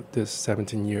through this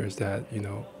 17 years that,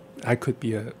 I could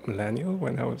be a millennial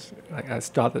when I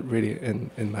started really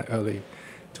in my early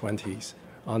 20s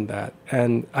on that.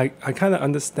 And I kind of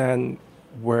understand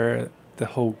where the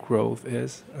whole growth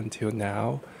is until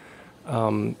now.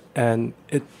 And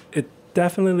it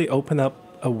definitely opened up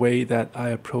a way that I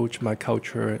approach my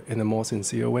culture in a more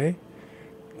sincere way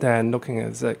than looking at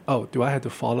it like, oh, do I have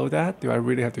to follow that? Do I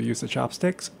really have to use the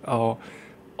chopsticks? Or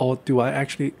do I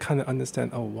actually kind of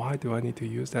understand, oh, why do I need to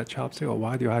use that chopstick? Or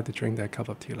why do I have to drink that cup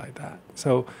of tea like that?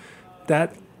 So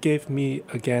that gave me,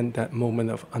 again, that moment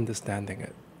of understanding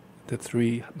it, the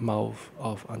three mouth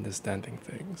of understanding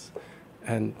things.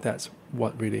 And that's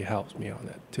what really helps me on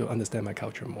it, to understand my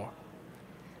culture more.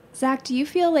 Zach, do you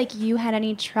feel like you had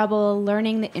any trouble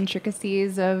learning the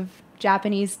intricacies of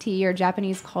Japanese tea or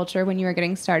Japanese culture when you were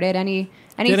getting started? Any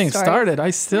getting stories? started?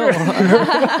 I still.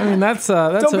 I mean, that's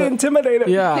Don't be intimidated.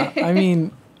 Yeah, I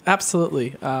mean,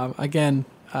 absolutely. Again,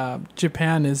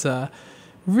 Japan is a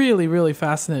really, really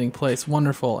fascinating place.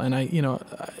 Wonderful, and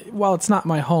while it's not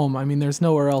my home, I mean, there's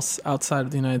nowhere else outside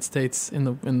of the United States in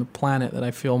the planet that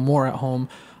I feel more at home,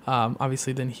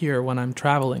 obviously, than here when I'm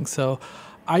traveling. So.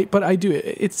 But I do.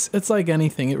 It's like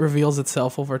anything. It reveals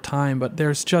itself over time. But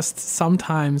there's just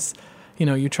sometimes,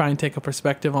 you try and take a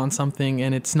perspective on something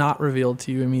and it's not revealed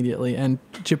to you immediately. And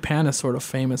Japan is sort of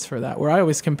famous for that. Where I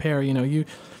always compare, you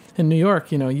in New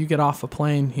York, you get off a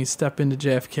plane, you step into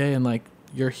JFK, and like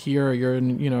you're here, you're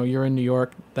in New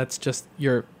York. That's just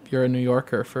you're a New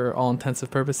Yorker for all intensive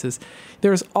purposes.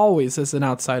 There's always, as an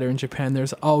outsider in Japan,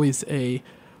 there's always a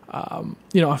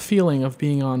feeling of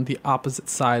being on the opposite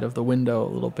side of the window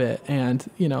a little bit. And,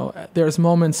 there's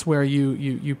moments where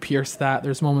you pierce that.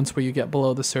 There's moments where you get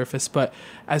below the surface. But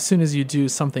as soon as you do,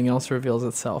 something else reveals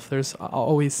itself. There's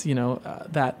always,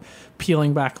 that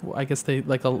peeling back, I guess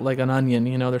like an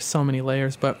onion, there's so many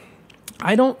layers. But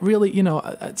I don't really,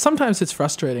 sometimes it's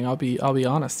frustrating. I'll be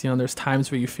honest. There's times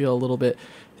where you feel a little bit,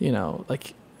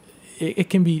 like it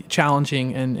can be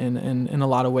challenging in a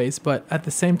lot of ways. But at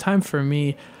the same time, for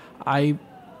me,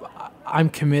 I'm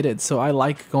committed, so I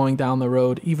like going down the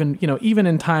road, even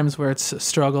in times where it's a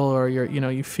struggle or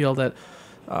you feel that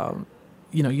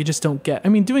you just don't get. I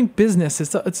mean, doing business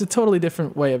it's a totally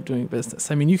different way of doing business.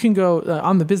 I mean, you can go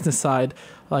on the business side,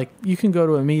 like you can go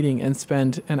to a meeting and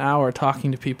spend an hour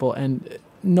talking to people and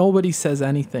nobody says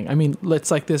anything. I mean,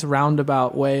 it's like this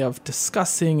roundabout way of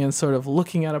discussing and sort of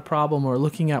looking at a problem or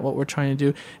looking at what we're trying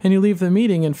to do. And you leave the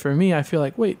meeting, and for me, I feel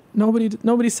like, wait,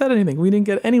 nobody said anything. We didn't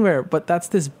get anywhere. But that's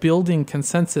this building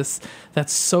consensus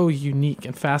that's so unique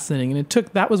and fascinating. And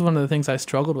that was one of the things I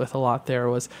struggled with a lot there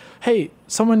was, hey,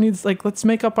 someone needs, like, let's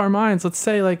make up our minds. Let's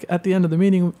say, like, at the end of the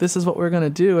meeting, this is what we're going to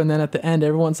do. And then at the end,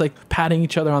 everyone's like patting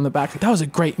each other on the back. Like, that was a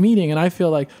great meeting. And I feel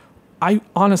like, I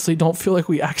honestly don't feel like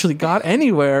we actually got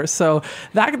anywhere. So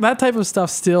that type of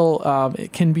stuff still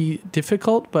it can be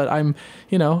difficult. But I'm,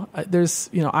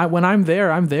 when I'm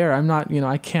there, I'm there. I'm not,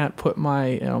 I can't put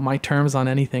my my terms on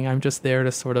anything. I'm just there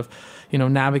to sort of,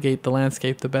 navigate the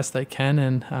landscape the best I can.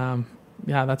 And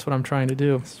that's what I'm trying to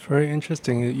do. It's very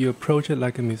interesting. You approach it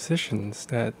like a musician.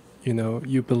 That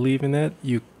you believe in it.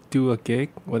 You do a gig,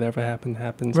 whatever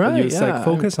happens. Right, but you just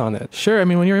focus on it. Sure. I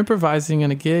mean, when you're improvising in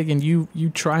a gig and you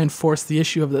try and force the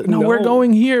issue of we're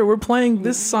going here, we're playing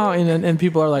this song, and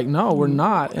people are like, no, we're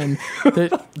not. And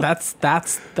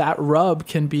that rub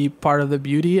can be part of the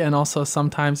beauty. And also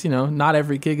sometimes, not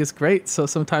every gig is great. So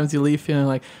sometimes you leave feeling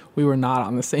like we were not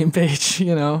on the same page,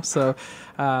 so,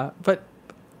 but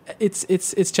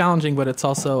it's challenging, but it's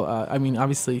also I mean,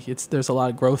 obviously there's a lot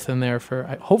of growth in there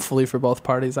hopefully for both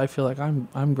parties. I feel like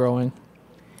I'm growing.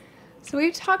 So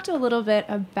we've talked a little bit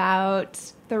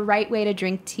about the right way to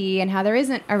drink tea and how there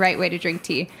isn't a right way to drink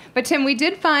tea. But Tim, we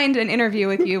did find an interview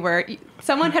with you where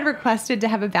someone had requested to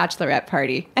have a bachelorette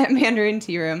party at Mandarin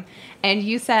Tea Room, and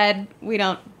you said, we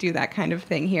don't do that kind of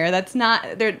thing here. That's not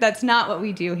what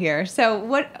we do here. So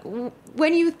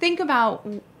when you think about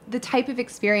the type of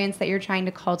experience that you're trying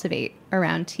to cultivate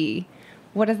around tea,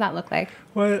 what does that look like?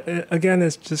 Well, again,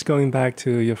 it's just going back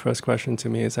to your first question to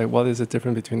me. It's like, what is the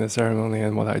difference between the ceremony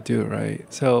and what I do, right?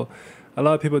 So a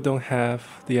lot of people don't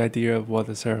have the idea of what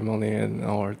the ceremony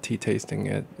or tea tasting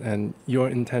is, and your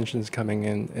intentions coming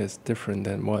in is different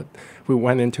than what we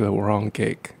went into a wrong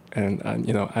gig. And,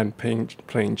 I'm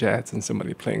playing jazz and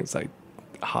somebody playing like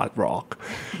hard rock.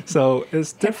 So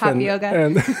it's different. Hip-hop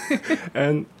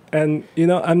yoga. And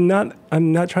I'm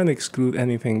not trying to exclude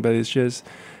anything, but it's just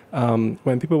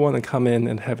when people want to come in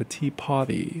and have a tea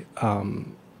party,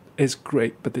 it's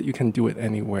great, but that you can do it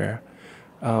anywhere.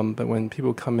 But when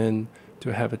people come in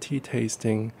to have a tea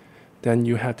tasting, then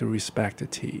you have to respect the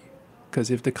tea, because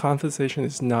if the conversation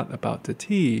is not about the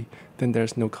tea, then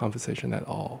there's no conversation at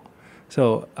all.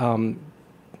 So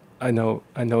I know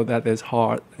that is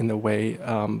hard in a way,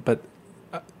 but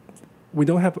we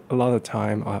don't have a lot of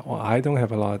time, or I don't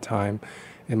have a lot of time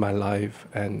in my life,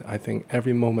 and I think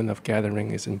every moment of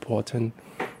gathering is important.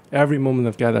 Every moment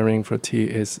of gathering for tea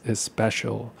is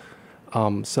special.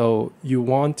 So you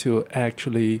want to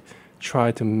actually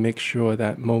try to make sure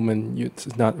that moment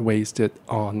it's not wasted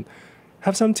on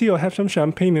have some tea or have some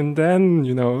champagne, and then,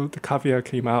 the caviar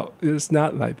came out. It's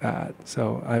not like that.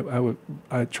 So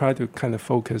I try to kind of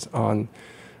focus on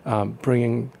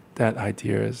bringing that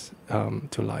ideas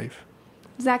to life.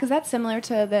 Zach, is that similar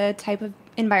to the type of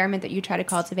environment that you try to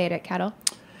cultivate at Kettle?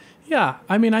 Yeah,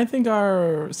 I mean, I think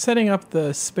our setting up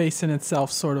the space in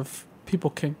itself sort of, people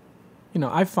can,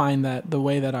 I find that the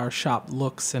way that our shop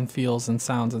looks and feels and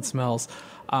sounds and smells,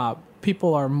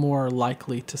 people are more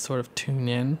likely to sort of tune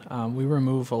in. We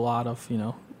remove a lot of,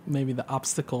 maybe the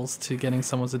obstacles to getting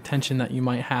someone's attention that you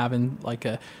might have in like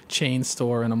a chain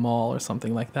store in a mall or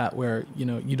something like that, where,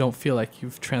 you don't feel like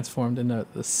you've transformed into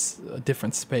a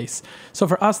different space. So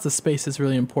for us, the space is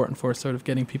really important for sort of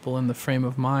getting people in the frame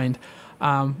of mind.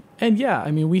 And yeah,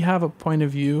 I mean, we have a point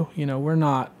of view, we're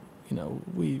not,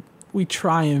 we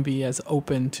try and be as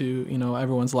open to,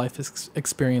 everyone's life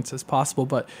experience as possible.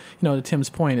 But, to Tim's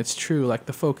point, it's true. Like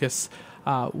the focus,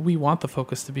 we want the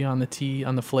focus to be on the tea,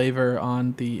 on the flavor,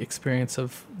 on the experience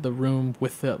of the room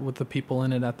with the people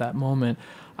in it at that moment.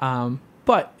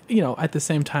 But, at the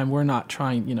same time, we're not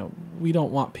trying, we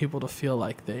don't want people to feel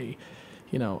like they,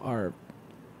 are,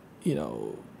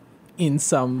 in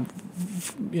some,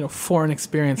 foreign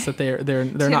experience that they're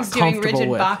not comfortable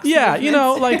with. Yeah,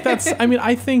 like that's. I mean,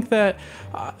 I think that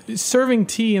serving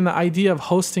tea and the idea of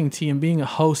hosting tea and being a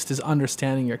host is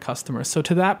understanding your customers. So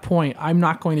to that point, I'm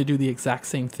not going to do the exact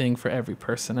same thing for every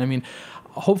person. I mean,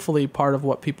 hopefully, part of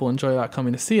what people enjoy about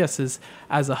coming to see us is,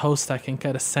 as a host, I can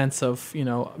get a sense of,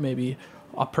 maybe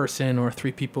a person or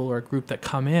 3 people or a group that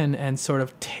come in and sort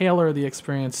of tailor the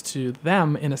experience to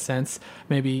them in a sense.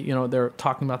 Maybe, they're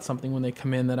talking about something when they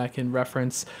come in that I can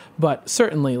reference, but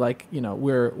certainly like,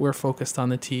 we're focused on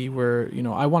the tea.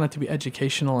 I want it to be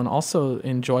educational and also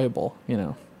enjoyable,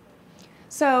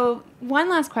 So one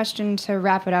last question to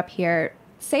wrap it up here.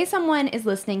 Say someone is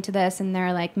listening to this and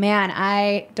they're like, man,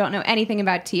 I don't know anything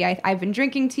about tea. I've been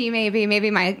drinking tea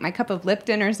maybe my cup of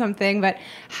Lipton or something, but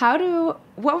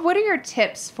what are your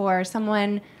tips for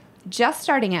someone just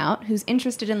starting out who's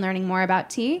interested in learning more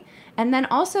about tea? And then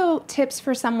also tips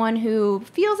for someone who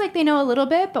feels like they know a little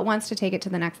bit but wants to take it to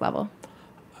the next level?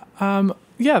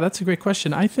 Yeah, that's a great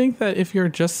question. I think that if you're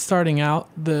just starting out,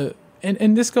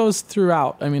 and this goes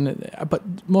throughout, I mean, but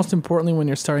most importantly when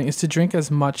you're starting is to drink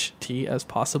as much tea as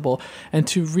possible and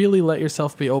to really let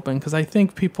yourself be open. Because I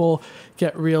think people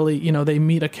get really, they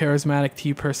meet a charismatic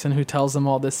tea person who tells them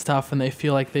all this stuff and they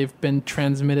feel like they've been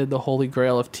transmitted the holy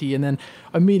grail of tea. And then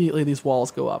immediately these walls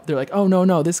go up. They're like, oh,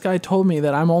 no, this guy told me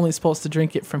that I'm only supposed to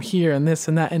drink it from here and this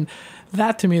and that. And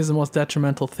that to me is the most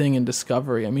detrimental thing in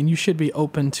discovery. I mean, you should be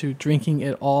open to drinking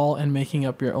it all and making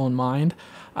up your own mind.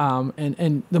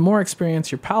 And the more experience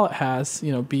your palate has,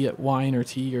 be it wine or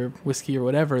tea or whiskey or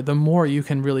whatever, the more you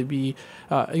can really be,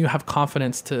 you have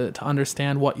confidence to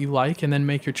understand what you like and then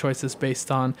make your choices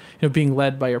based on, being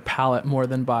led by your palate more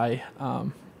than by,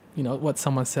 what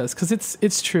someone says. Because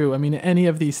it's true. I mean, any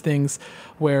of these things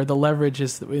where the leverage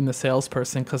is in the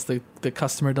salesperson because the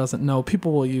customer doesn't know,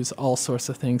 people will use all sorts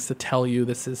of things to tell you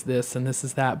this is this and this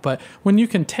is that. But when you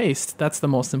can taste, that's the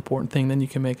most important thing. Then you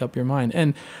can make up your mind.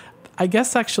 And I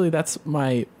guess actually that's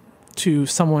to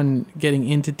someone getting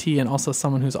into tea and also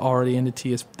someone who's already into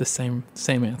tea is the same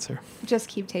answer. Just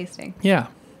keep tasting. Yeah.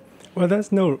 Well,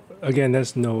 there's no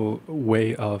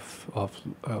way of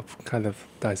kind of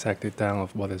dissect it down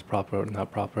of what is proper or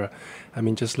not proper. I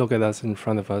mean, just look at us in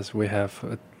front of us. We have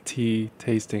a tea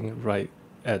tasting right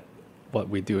at what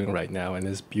we're doing right now, and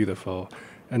it's beautiful.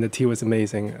 And the tea was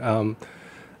amazing.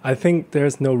 I think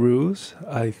there's no rules.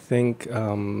 I think,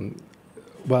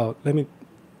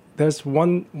 there's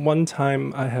one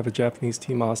time I have a Japanese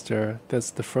tea master.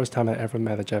 That's the first time I ever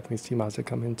met a Japanese tea master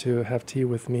come in to have tea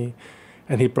with me.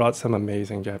 And he brought some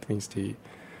amazing Japanese tea.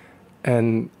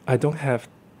 And I don't have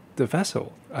the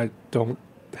vessel. I don't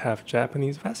have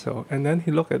Japanese vessel. And then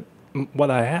he looked at what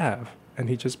I have, and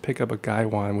he just picked up a gai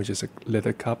wine, which is a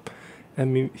little cup.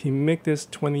 And he make this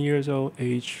 20 years old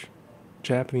age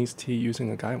Japanese tea using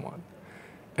a gai wine.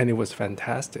 And it was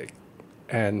fantastic.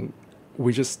 And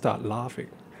we just start laughing.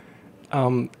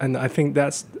 And I think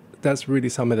that's really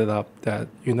summed it up, that,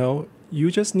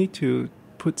 you just need to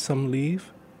put some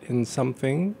leaf in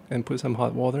something and put some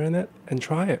hot water in it and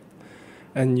try it.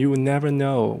 And you will never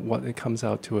know what it comes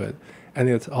out to it. And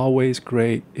it's always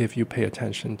great if you pay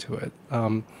attention to it.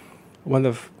 One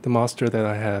of the master that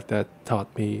I have that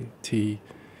taught me tea,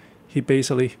 he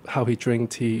basically, how he drink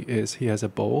tea is he has a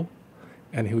bowl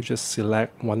and he would just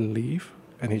select one leaf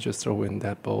and he just throw in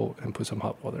that bowl and put some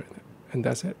hot water in it. And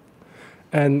that's it.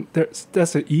 And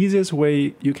that's the easiest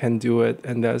way you can do it,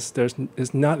 and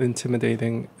it's not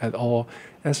intimidating at all,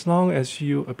 as long as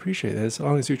you appreciate it, as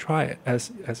long as you try it,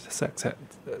 as Zach said,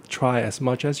 try as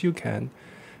much as you can,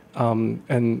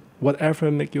 and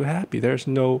whatever make you happy. There's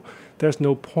no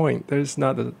point. There's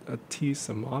not a tea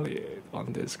sommelier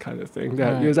on this kind of thing.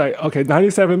 That It's like, okay,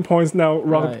 97 points now,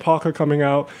 Robert Parker coming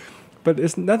out. But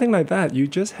it's nothing like that. You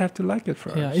just have to like it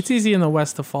first. Yeah, it's easy in the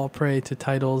West to fall prey to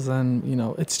titles, and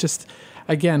it's just,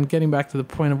 again, getting back to the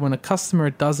point of when a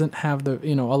customer doesn't have a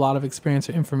lot of experience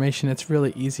or information, it's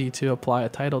really easy to apply a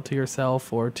title to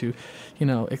yourself or to,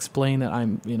 explain that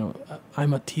I'm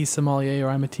a tea sommelier or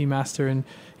I'm a tea master, and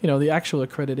the actual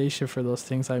accreditation for those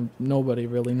things, nobody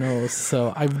really knows.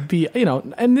 So I'd be,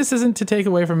 and this isn't to take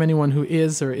away from anyone who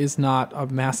is or is not a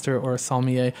master or a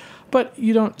sommelier, but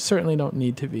you certainly don't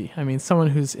need to be. I mean, someone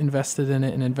who's invested in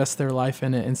it and invests their life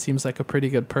in it and seems like a pretty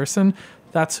good person,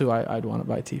 that's who I'd want to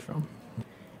buy tea from.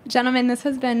 Gentlemen, this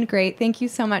has been great. Thank you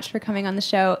so much for coming on the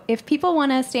show. If people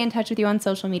want to stay in touch with you on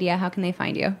social media, how can they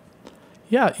find you?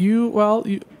 Yeah,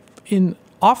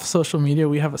 off social media,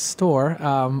 we have a store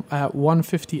at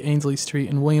 150 Ainsley Street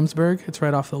in Williamsburg. It's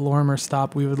right off the Lorimer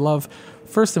stop. We would love,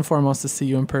 first and foremost, to see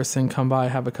you in person. Come by,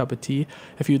 have a cup of tea.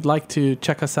 If you'd like to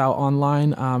check us out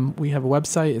online, we have a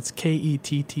website. It's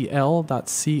kettl.co,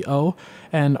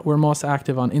 and we're most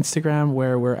active on Instagram,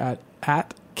 where we're at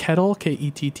Kettle,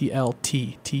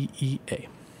 KETTLTTEA.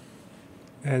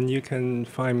 And you can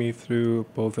find me through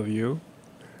both of you.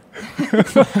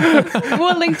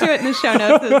 We'll link to it in the show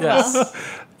notes as well.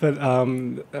 But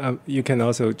you can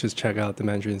also just check out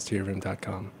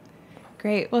themandarinstearoom.com.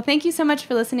 Great. Well, thank you so much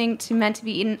for listening to Meant to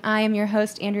Be Eaten. I am your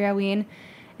host, Andrea Wien.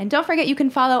 And don't forget, you can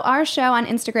follow our show on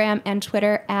Instagram and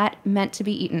Twitter at Meant to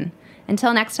Be Eaten.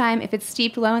 Until next time, if it's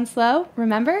steeped low and slow,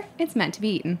 remember, it's meant to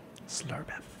be eaten. Slurp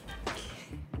it.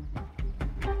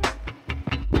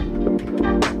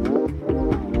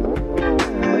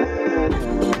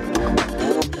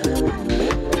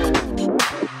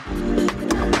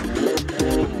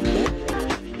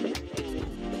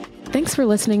 Thanks for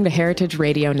listening to Heritage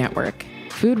Radio Network,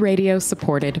 food radio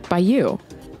supported by you.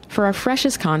 For our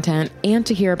freshest content and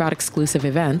to hear about exclusive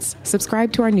events,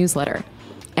 subscribe to our newsletter.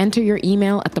 Enter your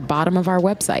email at the bottom of our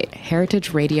website,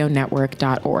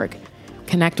 heritageradionetwork.org.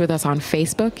 Connect with us on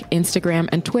Facebook, Instagram,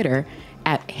 and Twitter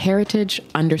at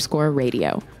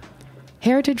heritage_radio.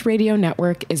 Heritage Radio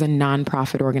Network is a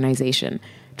nonprofit organization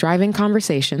driving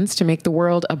conversations to make the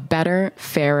world a better,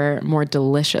 fairer, more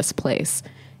delicious place.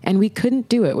 And we couldn't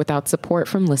do it without support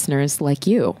from listeners like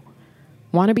you.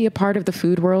 Want to be a part of the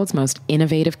food world's most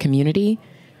innovative community?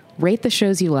 Rate the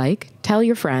shows you like, tell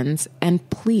your friends, and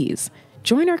please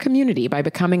join our community by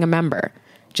becoming a member.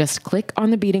 Just click on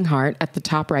the beating heart at the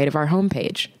top right of our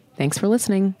homepage. Thanks for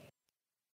listening.